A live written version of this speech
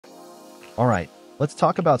Alright, let's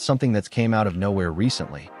talk about something that's came out of nowhere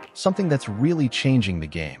recently, something that's really changing the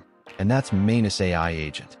game, and that's MANUS AI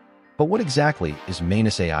Agent. But what exactly is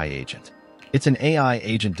MANUS AI Agent? It's an AI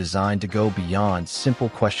agent designed to go beyond simple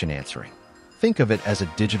question answering. Think of it as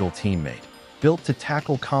a digital teammate, built to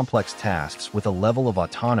tackle complex tasks with a level of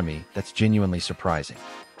autonomy that's genuinely surprising.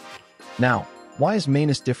 Now, why is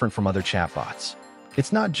MANUS different from other chatbots?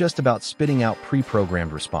 It's not just about spitting out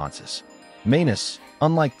pre-programmed responses. MANUS,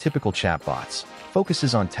 unlike typical chatbots,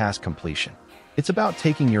 focuses on task completion. It's about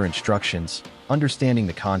taking your instructions, understanding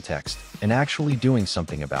the context, and actually doing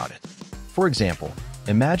something about it. For example,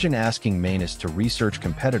 imagine asking MANUS to research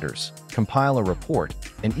competitors, compile a report,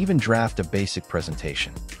 and even draft a basic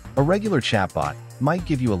presentation. A regular chatbot might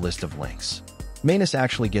give you a list of links. MANUS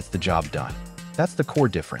actually gets the job done. That's the core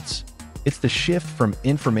difference. It's the shift from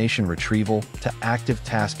information retrieval to active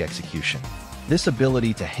task execution. This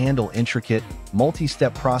ability to handle intricate,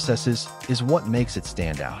 multi-step processes is what makes it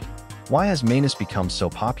stand out. Why has MANUS become so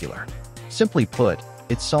popular? Simply put,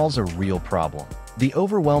 it solves a real problem: the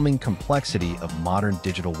overwhelming complexity of modern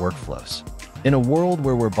digital workflows. In a world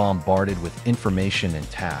where we're bombarded with information and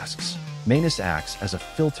tasks, MANUS acts as a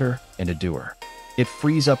filter and a doer. It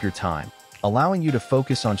frees up your time, allowing you to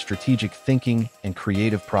focus on strategic thinking and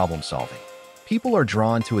creative problem solving. People are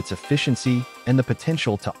drawn to its efficiency and the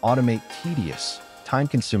potential to automate tedious,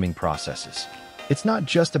 time-consuming processes. It's not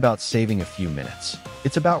just about saving a few minutes.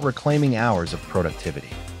 It's about reclaiming hours of productivity.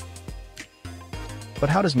 But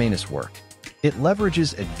how does MANUS work? It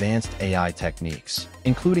leverages advanced AI techniques,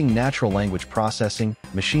 including natural language processing,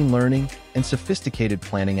 machine learning, and sophisticated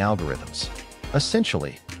planning algorithms.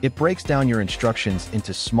 Essentially, it breaks down your instructions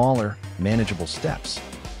into smaller, manageable steps.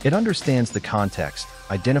 It understands the context,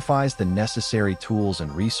 identifies the necessary tools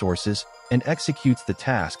and resources, and executes the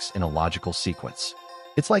tasks in a logical sequence.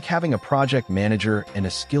 It's like having a project manager and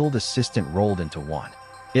a skilled assistant rolled into one.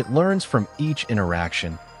 It learns from each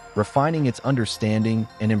interaction, refining its understanding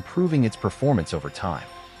and improving its performance over time.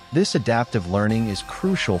 This adaptive learning is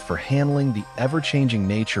crucial for handling the ever-changing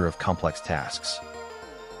nature of complex tasks.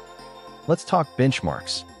 Let's talk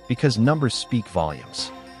benchmarks, because numbers speak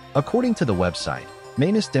volumes. According to the website,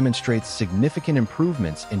 MANUS demonstrates significant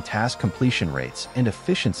improvements in task completion rates and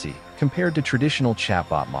efficiency compared to traditional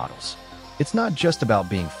chatbot models. It's not just about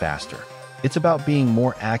being faster, it's about being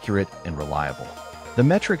more accurate and reliable. The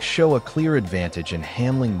metrics show a clear advantage in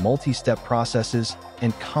handling multi-step processes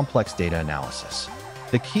and complex data analysis.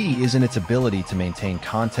 The key is in its ability to maintain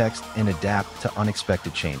context and adapt to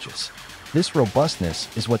unexpected changes. This robustness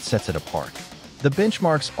is what sets it apart. The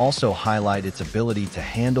benchmarks also highlight its ability to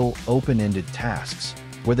handle open-ended tasks,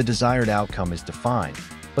 where the desired outcome is defined,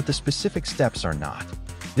 but the specific steps are not.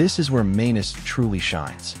 This is where MANUS truly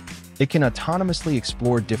shines. It can autonomously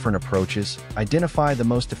explore different approaches, identify the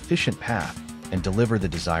most efficient path, and deliver the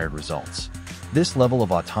desired results. This level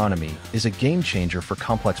of autonomy is a game-changer for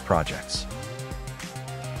complex projects.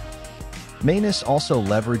 MANUS also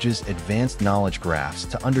leverages advanced knowledge graphs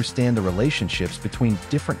to understand the relationships between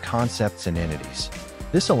different concepts and entities.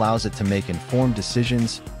 This allows it to make informed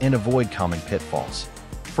decisions and avoid common pitfalls.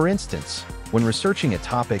 For instance, when researching a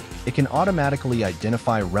topic, it can automatically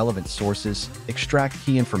identify relevant sources, extract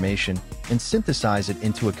key information, and synthesize it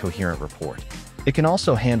into a coherent report. It can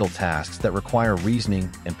also handle tasks that require reasoning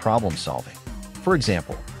and problem solving. For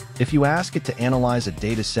example, if you ask it to analyze a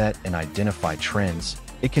dataset and identify trends,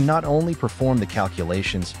 it can not only perform the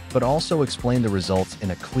calculations, but also explain the results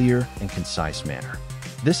in a clear and concise manner.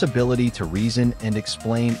 This ability to reason and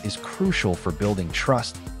explain is crucial for building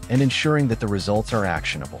trust and ensuring that the results are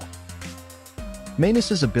actionable.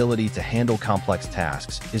 MANUS's ability to handle complex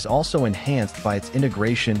tasks is also enhanced by its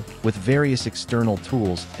integration with various external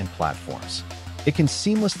tools and platforms. It can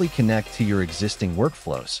seamlessly connect to your existing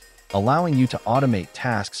workflows, allowing you to automate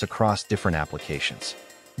tasks across different applications.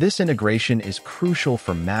 This integration is crucial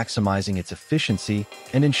for maximizing its efficiency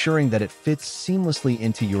and ensuring that it fits seamlessly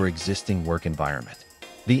into your existing work environment.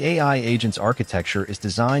 The AI agent's architecture is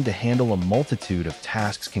designed to handle a multitude of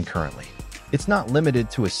tasks concurrently. It's not limited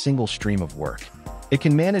to a single stream of work. It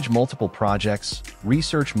can manage multiple projects,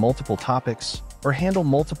 research multiple topics, or handle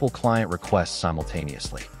multiple client requests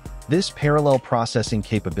simultaneously. This parallel processing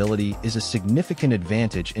capability is a significant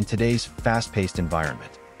advantage in today's fast-paced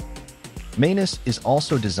environment. MANUS is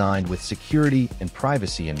also designed with security and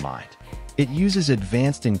privacy in mind. It uses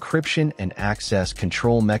advanced encryption and access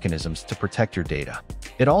control mechanisms to protect your data.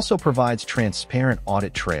 It also provides transparent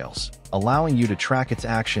audit trails, allowing you to track its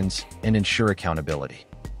actions and ensure accountability.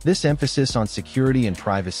 This emphasis on security and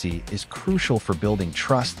privacy is crucial for building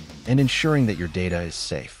trust and ensuring that your data is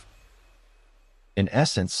safe. In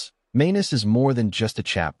essence, MANUS is more than just a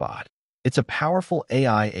chatbot. It's a powerful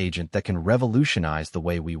AI agent that can revolutionize the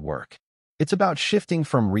way we work. It's about shifting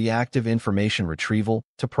from reactive information retrieval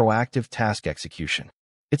to proactive task execution.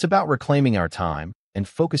 It's about reclaiming our time and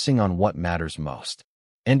focusing on what matters most.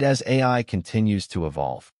 And as AI continues to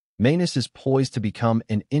evolve, MANUS is poised to become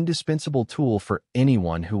an indispensable tool for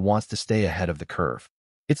anyone who wants to stay ahead of the curve.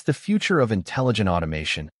 It's the future of intelligent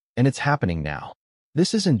automation, and it's happening now.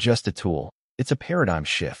 This isn't just a tool, it's a paradigm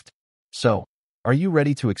shift. So, are you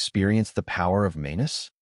ready to experience the power of MANUS?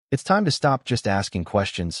 It's time to stop just asking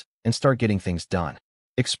questions and start getting things done.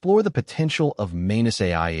 Explore the potential of MANUS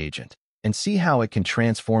AI Agent and see how it can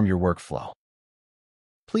transform your workflow.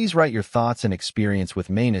 Please write your thoughts and experience with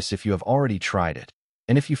MANUS if you have already tried it.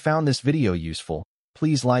 And if you found this video useful,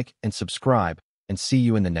 please like and subscribe, and see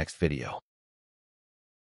you in the next video.